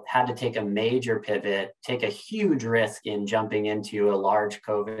 So had to take a major pivot, take a huge risk in jumping into a large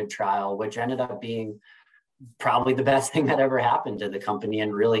COVID trial, which ended up being probably the best thing that ever happened to the company,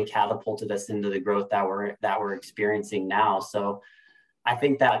 and really catapulted us into the growth that we're experiencing now. So I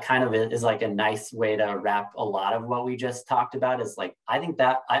think that kind of is like a nice way to wrap a lot of what we just talked about. Is like, I think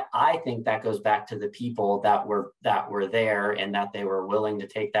that goes back to the people that were there, and that they were willing to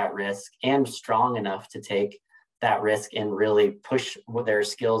take that risk and strong enough to take that risk and really push their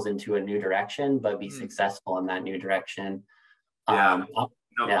skills into a new direction, but be successful in that new direction. And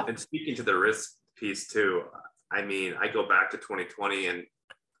speaking to the risk piece too, I mean, I go back to 2020, and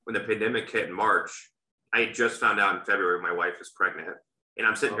when the pandemic hit in March, I just found out in February my wife is pregnant, and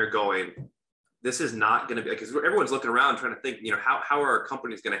I'm sitting here going, this is not going to be, because everyone's looking around trying to think, you know, how are our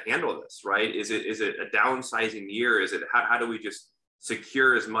companies going to handle this, right? Is it a downsizing year? Is it how do we just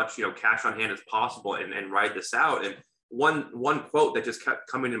secure as much, you know, cash on hand as possible and ride this out? And one quote that just kept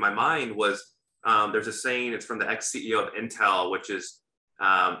coming in my mind was, there's a saying, it's from the ex-CEO of Intel, which is,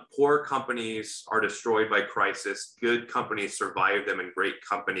 Poor companies are destroyed by crisis. Good companies survive them, and great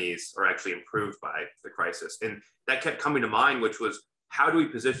companies are actually improved by the crisis. And that kept coming to mind, which was, how do we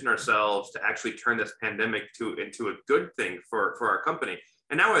position ourselves to actually turn this pandemic into a good thing for our company?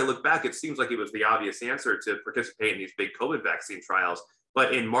 And now when I look back, it seems like it was the obvious answer to participate in these big COVID vaccine trials.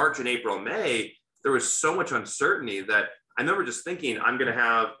 But in March and April, May, there was so much uncertainty that I remember just thinking, I'm going to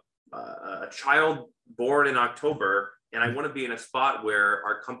have a child born in October, and I want to be in a spot where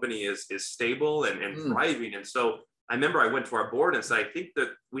our company is stable and thriving. And so I remember I went to our board and said, I think that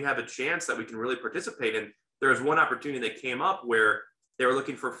we have a chance that we can really participate. And there was one opportunity that came up where they were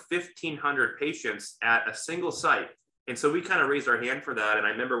looking for 1,500 patients at a single site. And so we kind of raised our hand for that. And I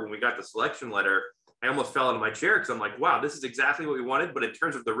remember when we got the selection letter, I almost fell out of my chair because I'm like, wow, this is exactly what we wanted. But in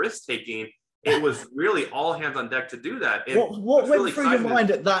terms of the risk taking, it was really all hands on deck to do that. And what went through your mind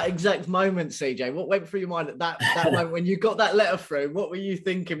at that exact moment, CJ? What went through your mind at that moment when you got that letter through? What were you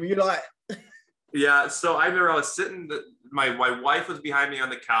thinking? Were you like... Yeah, so I remember I was sitting, my wife was behind me on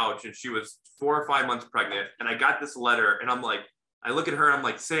the couch, and she was 4 or 5 months pregnant. And I got this letter, and I'm like, I look at her, and I'm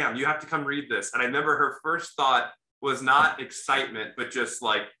like, Sam, you have to come read this. And I remember her first thought was not excitement, but just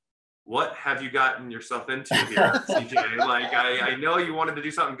like, what have you gotten yourself into here, CJ? Like, I know you wanted to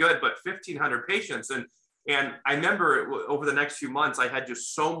do something good, but 1,500 patients. And I remember over the next few months, I had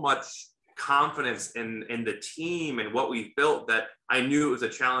just so much confidence in the team and what we built that I knew it was a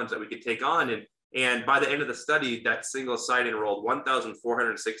challenge that we could take on. And by the end of the study, that single site enrolled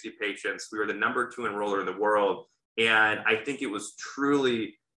 1,460 patients. We were the #2 enroller in the world. And I think it was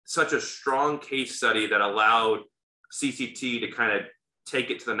truly such a strong case study that allowed CCT to kind of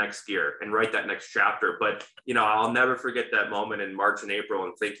take it to the next gear and write that next chapter. But, you know, I'll never forget that moment in March and April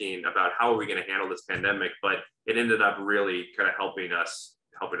and thinking about how are we going to handle this pandemic, but it ended up really kind of helping us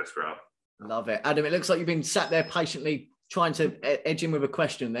grow. Love it. Adam, it looks like you've been sat there patiently trying to edge in with a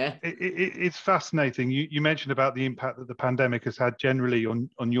question there. It's fascinating. You mentioned about the impact that the pandemic has had generally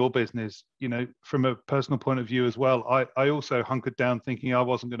on your business. You know, from a personal point of view as well, I also hunkered down thinking I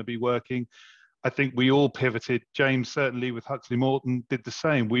wasn't going to be working. I think we all pivoted. James, certainly with Huxley Morton, did the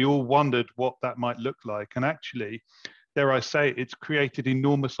same. We all wondered what that might look like. And actually, dare I say, it's created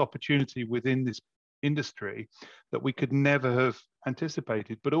enormous opportunity within this industry that we could never have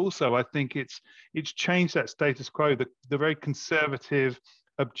anticipated. But also, I think it's changed that status quo, the very conservative,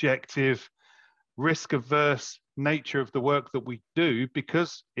 objective, risk-averse nature of the work that we do,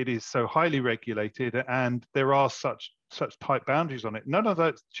 because it is so highly regulated and there are such tight boundaries on it. None of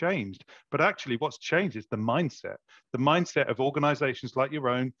that's changed, but actually what's changed is the mindset of organizations like your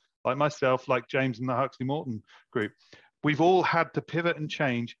own, like myself, like James and the Huxley Morton group. We've all had to pivot and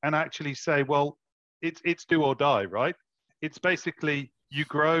change and actually say, well, it's do or die, right? It's basically you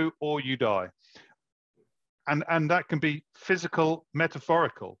grow or you die. And that can be physical,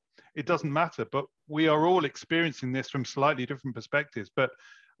 metaphorical. It doesn't matter, but we are all experiencing this from slightly different perspectives. But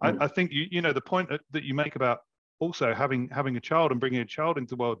I think, you know, the point that you make about also having a child and bringing a child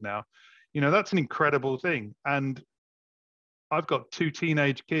into the world now, you know, that's an incredible thing. And I've got 2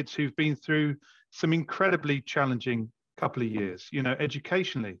 teenage kids who've been through some incredibly challenging couple of years, you know,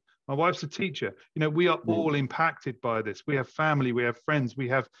 educationally. My wife's a teacher. You know, we are all impacted by this. We have family, we have friends, we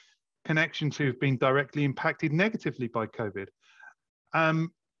have connections who've been directly impacted negatively by COVID.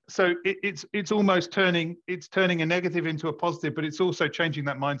 So it's almost turning a negative into a positive, but it's also changing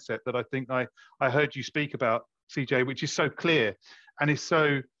that mindset that I think I heard you speak about, CJ, which is so clear and is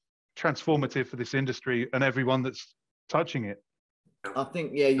so transformative for this industry and everyone that's touching it. I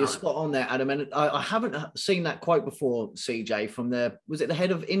think, yeah, you're spot on there, Adam. And I haven't seen that quote before, CJ, from was it the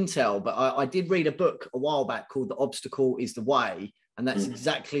head of Intel? But I did read a book a while back called The Obstacle is the Way. And that's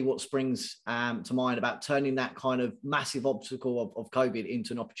exactly what springs to mind about turning that kind of massive obstacle of COVID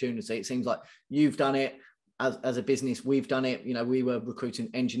into an opportunity. It seems like you've done it as a business. We've done it. You know, we were recruiting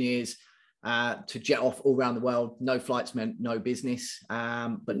engineers to jet off all around the world. No flights meant no business.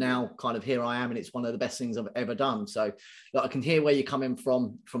 But now kind of here I am, and it's one of the best things I've ever done. So look, I can hear where you're coming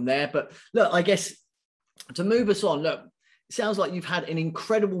from there. But look, I guess to move us on, look, it sounds like you've had an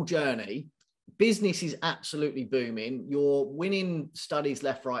incredible journey. Business is absolutely booming. You're winning studies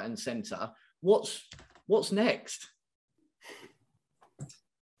left, right, and center. What's next?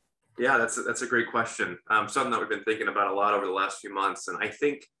 Yeah, that's a great question. Something that we've been thinking about a lot over the last few months. And I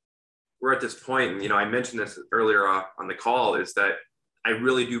think we're at this point, and, you know, I mentioned this earlier on the call, is that I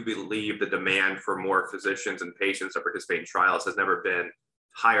really do believe the demand for more physicians and patients that participate in trials has never been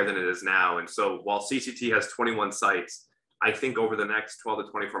higher than it is now. And so while CCT has 21 sites, I think over the next 12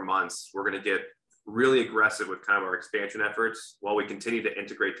 to 24 months, we're going to get really aggressive with kind of our expansion efforts while we continue to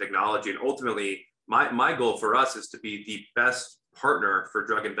integrate technology. And ultimately, my goal for us is to be the best partner for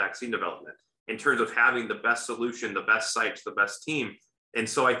drug and vaccine development in terms of having the best solution, the best sites, the best team. And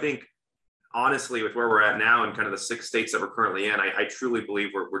so I think, honestly, with where we're at now and kind of the 6 states that we're currently in, I truly believe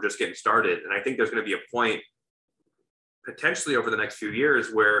we're just getting started. And I think there's going to be a point potentially over the next few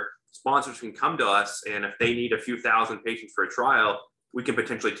years where sponsors can come to us, and if they need a few thousand patients for a trial, we can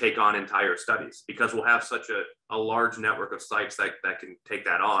potentially take on entire studies because we'll have such a large network of sites that can take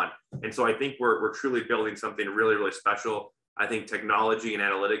that on. And so I think we're truly building something really, really special. I think technology and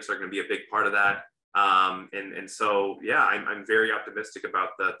analytics are going to be a big part of that. And so, yeah, I'm very optimistic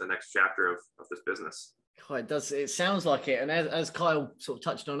about the next chapter of this business. It does. It sounds like it. And as Kyle sort of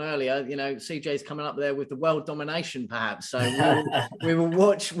touched on earlier, CJ's coming up there with the world domination, perhaps. So we will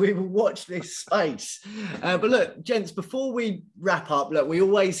watch this space. But look, gents, before we wrap up, look, we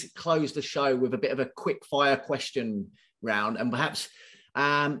always close the show with a bit of a quick fire question round, and perhaps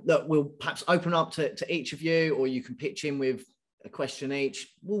look, we'll perhaps open up to each of you, or you can pitch in with a question each.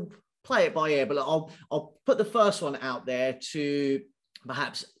 We'll play it by ear, but look, I'll put the first one out there to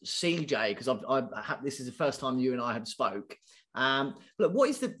perhaps CJ, because this is the first time you and I have spoke. Look, what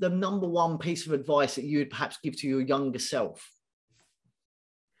is the number one piece of advice that you would perhaps give to your younger self?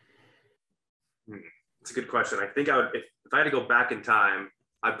 It's a good question. I think I would, if I had to go back in time,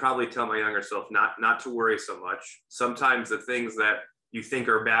 I'd probably tell my younger self not to worry so much. Sometimes the things that you think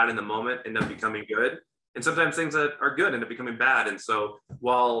are bad in the moment end up becoming good, and sometimes things that are good end up becoming bad. And so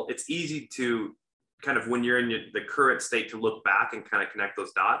while it's easy to kind of, when you're in the current state, to look back and kind of connect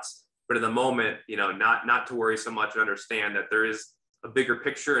those dots, but in the moment, not to worry so much, and understand that there is a bigger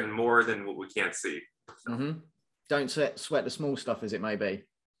picture and more than what we can't see. So. Mm-hmm. Don't sweat the small stuff, as it may be.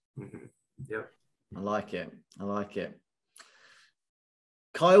 Mm-hmm. Yep. I like it.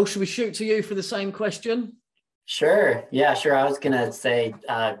 Kyle, should we shoot to you for the same question? Sure. Yeah, sure. I was going to say,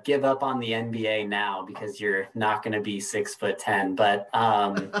 give up on the NBA now because you're not going to be 6'10", but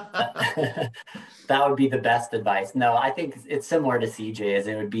that would be the best advice. No, I think it's similar to CJ's.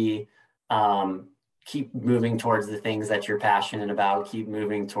 It would be keep moving towards the things that you're passionate about, keep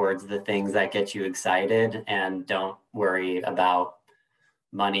moving towards the things that get you excited, and don't worry about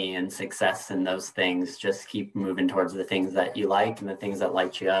money and success and those things. Just keep moving towards the things that you like and the things that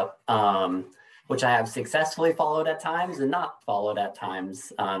light you up. Which I have successfully followed at times and not followed at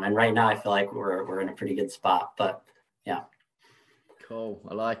times. And right now I feel like we're in a pretty good spot, but yeah. Cool.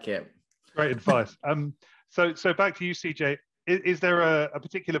 I like it. Great advice. So back to you, CJ. Is there a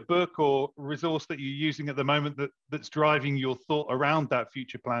particular book or resource that you're using at the moment that's driving your thought around that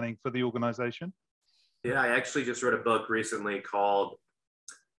future planning for the organization? Yeah, I actually just read a book recently called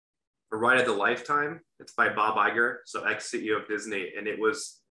A Ride of the Lifetime. It's by Bob Iger, so ex-CEO of Disney. And it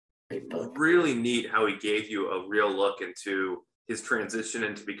was really neat how he gave you a real look into his transition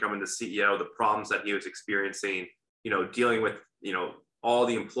into becoming the CEO, the problems that he was experiencing, dealing with, all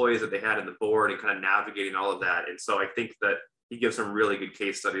the employees that they had in the board and kind of navigating all of that. And so I think that he gives some really good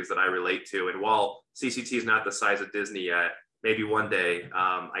case studies that I relate to. And while CCT is not the size of Disney yet, maybe one day,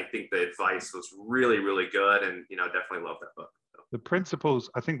 I think the advice was really, really good. And, definitely love that book. The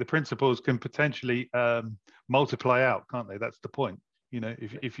principles can potentially multiply out, can't they? That's the point.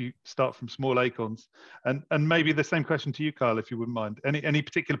 If you start from small acorns. And maybe the same question to you, Kyle, if you wouldn't mind. Any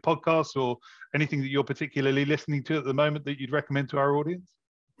particular podcasts or anything that you're particularly listening to at the moment that you'd recommend to our audience?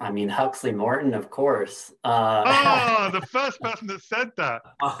 I mean, Huxley Morton, of course. The first person that said that.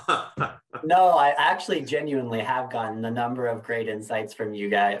 No, I actually genuinely have gotten a number of great insights from you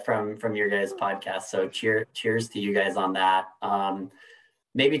guys, from your guys' podcast. So cheers to you guys on that.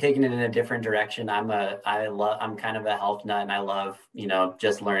 Maybe taking it in a different direction. I'm kind of a health nut, and I love,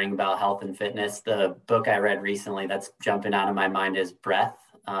 just learning about health and fitness. The book I read recently that's jumping out of my mind is Breath.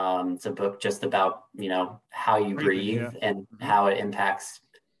 It's a book just about, how you breathe and how it impacts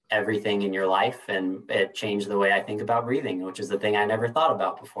everything in your life. And it changed the way I think about breathing, which is the thing I never thought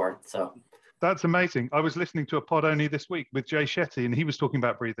about before. So that's amazing. I was listening to a pod only this week with Jay Shetty, and he was talking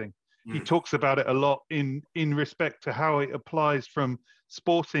about breathing. He talks about it a lot in respect to how it applies from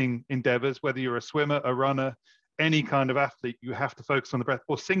sporting endeavors, whether you're a swimmer, a runner, any kind of athlete, you have to focus on the breath,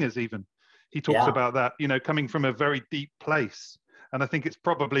 or singers even. He talks about that, coming from a very deep place. And I think it's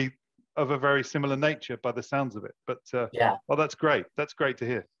probably of a very similar nature by the sounds of it. But well, that's great. That's great to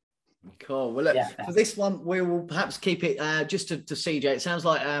hear. Cool. Well, look, for this one, we will perhaps keep it just to CJ. It sounds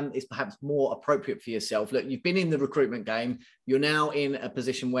like it's perhaps more appropriate for yourself. Look, you've been in the recruitment game. You're now in a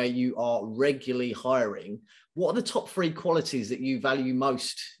position where you are regularly hiring. What are the top 3 qualities that you value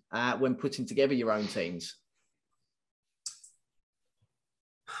most when putting together your own teams?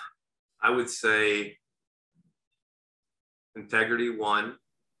 I would say integrity, one.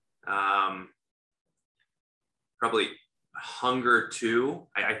 Probably hunger too.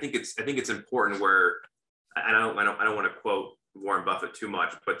 I think it's important where I don't want to quote Warren Buffett too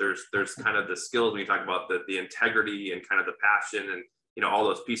much, but there's kind of the skills when you talk about the integrity and kind of the passion, and all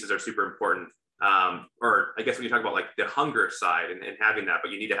those pieces are super important. Or I guess when you talk about like the hunger side and having that,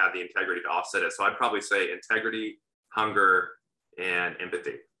 but you need to have the integrity to offset it. So I'd probably say integrity, hunger, and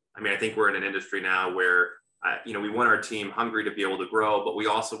empathy. I mean, I think we're in an industry now where we want our team hungry to be able to grow, but we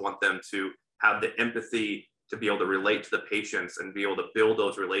also want them to have the empathy to be able to relate to the patients and be able to build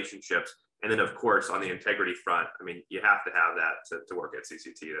those relationships. And then, of course, on the integrity front, I mean, you have to have that to work at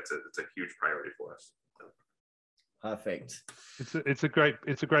CCT. It's a huge priority for us. So. Perfect. It's a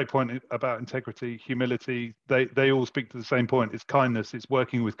great point about integrity, humility. They all speak to the same point. It's kindness. It's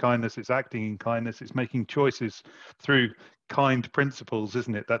working with kindness. It's acting in kindness. It's making choices through kind principles,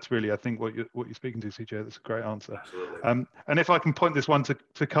 isn't it? That's really, I think, what you're speaking to, CJ. That's a great answer. Absolutely. And if I can point this one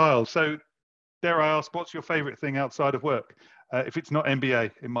to Kyle, so dare I ask, what's your favorite thing outside of work? If it's not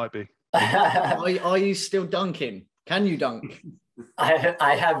NBA, it might be. Are you still dunking? Can you dunk?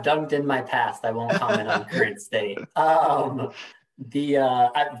 I have dunked in my past. I won't comment on current state.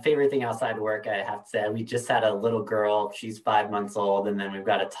 The favorite thing outside of work, I have to say, we just had a little girl. She's 5 months old, and then we've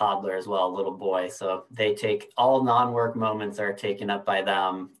got a toddler as well, a little boy. So they take all non-work moments are taken up by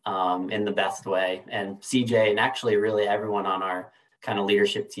them in the best way. And CJ and actually really everyone on our kind of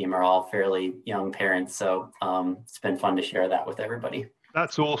leadership team are all fairly young parents. So it's been fun to share that with everybody.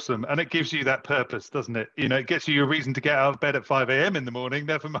 That's awesome. And it gives you that purpose, doesn't it? It gets you a reason to get out of bed at 5 a.m. in the morning,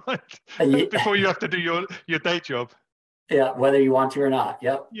 never mind, before you have to do your day job. Yeah, whether you want to or not.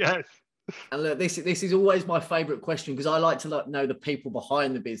 Yep. Yes. And look, this is always my favorite question, because I like to know the people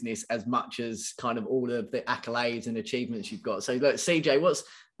behind the business as much as kind of all of the accolades and achievements you've got. So look, CJ,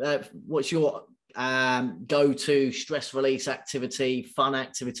 what's your go-to stress release activity, fun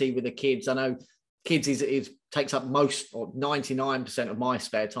activity with the kids? I know kids takes up most or 99% of my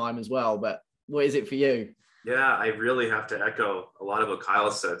spare time as well, but what is it for you? Yeah, I really have to echo a lot of what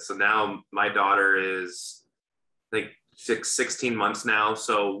Kyle said. So now my daughter is, I think, 16 months now.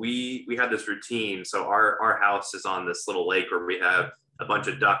 So we had this routine. So our house is on this little lake where we have a bunch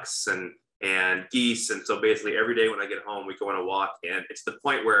of ducks and geese. And so basically every day when I get home, we go on a walk, and it's the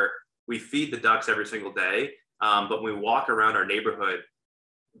point where we feed the ducks every single day. But when we walk around our neighborhood,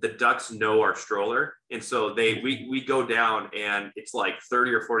 the ducks know our stroller. And so we go down, and it's like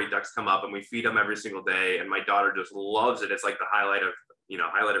 30 or 40 ducks come up, and we feed them every single day. And my daughter just loves it. It's like the highlight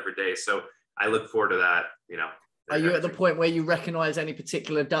of her day. So I look forward to that, Are you at the point where you recognize any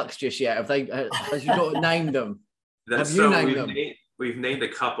particular ducks just yet? Has your daughter named them? We've named a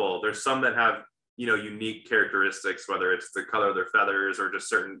couple. There's some that have, unique characteristics, whether it's the color of their feathers or just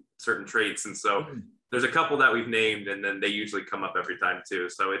certain traits. And so there's a couple that we've named, and then they usually come up every time too.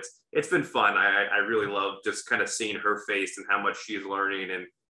 So it's been fun. I really love just kind of seeing her face and how much she's learning. And,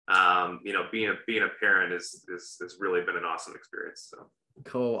 being a parent is really been an awesome experience. So.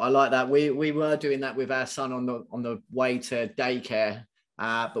 Cool. I like that. We were doing that with our son on the way to daycare,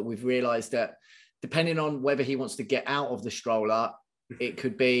 but we've realized that depending on whether he wants to get out of the stroller, it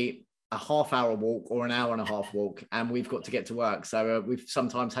could be a half-hour walk or an hour and a half walk, and we've got to get to work. So we've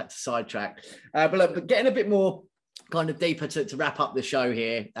sometimes had to sidetrack. But getting a bit more kind of deeper to wrap up the show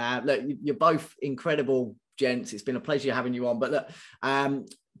here. Look, you're both incredible gents. It's been a pleasure having you on. But look,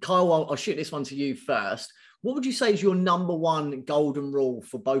 Kyle, I'll shoot this one to you first. What would you say is your number one golden rule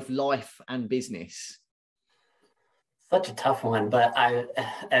for both life and business? Such a tough one, but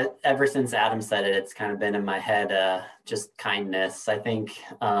ever since Adam said it, it's kind of been in my head, just kindness. I think,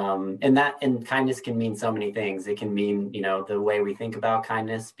 and kindness can mean so many things. It can mean, the way we think about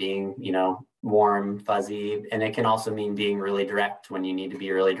kindness being, warm, fuzzy, and it can also mean being really direct when you need to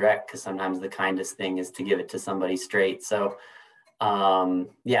be really direct, because sometimes the kindest thing is to give it to somebody straight. So,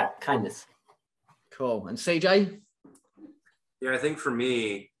 yeah, kindness. Cool. And CJ? Yeah, I think for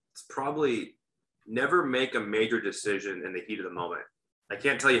me, it's probably never make a major decision in the heat of the moment. I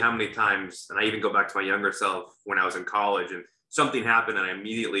can't tell you how many times, and I even go back to my younger self when I was in college and something happened and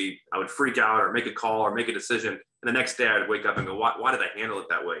I would freak out or make a call or make a decision. And the next day I'd wake up and go, why did I handle it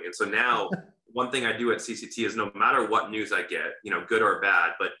that way? And so now one thing I do at CCT is no matter what news I get, good or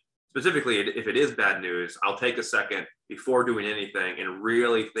bad, but specifically if it is bad news, I'll take a second before doing anything and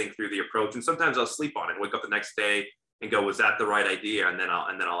really think through the approach. And sometimes I'll sleep on it, wake up the next day and go, was that the right idea? And then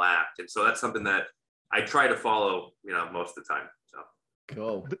I'll act. And so that's something that I try to follow, most of the time. So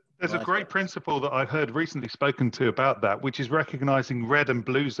cool. There's a great principle that I've heard recently spoken to about that, which is recognizing red and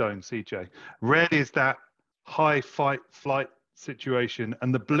blue zones, CJ. Red is that high fight flight situation,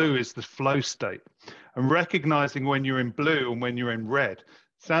 and the blue is the flow state. And recognizing when you're in blue and when you're in red.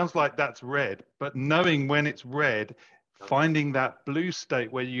 Sounds like that's red, but knowing when it's red finding that blue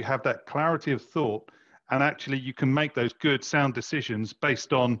state where you have that clarity of thought, and actually you can make those good sound decisions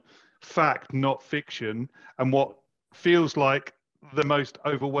based on fact, not fiction, and what feels like the most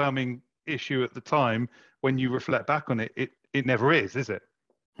overwhelming issue at the time, when you reflect back on it, it never is it?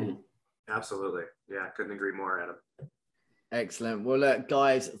 Absolutely. Yeah, couldn't agree more, Adam. Excellent. Well, look,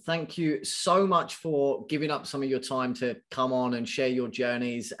 guys, thank you so much for giving up some of your time to come on and share your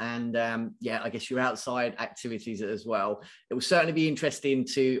journeys and, I guess your outside activities as well. It will certainly be interesting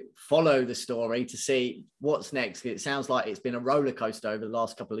to follow the story to see what's next. It sounds like it's been a roller coaster over the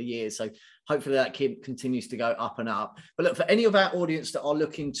last couple of years. So hopefully that continues to go up and up. But look, for any of our audience that are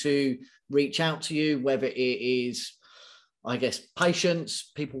looking to reach out to you, whether it is, I guess,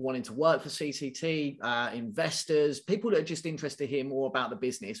 patients, people wanting to work for CCT, investors, people that are just interested to hear more about the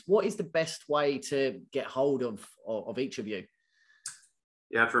business, what is the best way to get hold of each of you?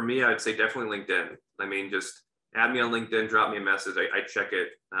 Yeah, for me, I'd say definitely LinkedIn. I mean, just add me on LinkedIn, drop me a message. I check it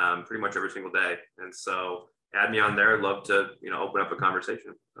pretty much every single day. And so add me on there. I'd love to, open up a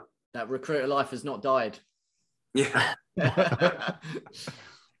conversation. So. That recruiter life has not died. Yeah.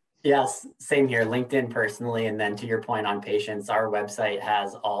 Yes, same here, LinkedIn personally. And then to your point on patients, our website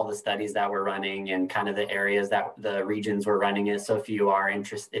has all the studies that we're running and kind of the areas that the regions we're running in. So if you are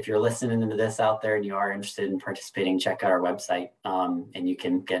interested, if you're listening to this out there and you are interested in participating, check out our website and you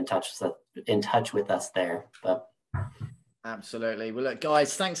can get in touch with us there. But absolutely. Well, look,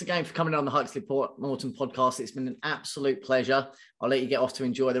 guys, thanks again for coming on the Huxley Morton podcast. It's been an absolute pleasure. I'll let you get off to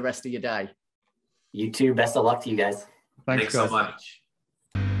enjoy the rest of your day. You too. Best of luck to you guys. Thanks so much.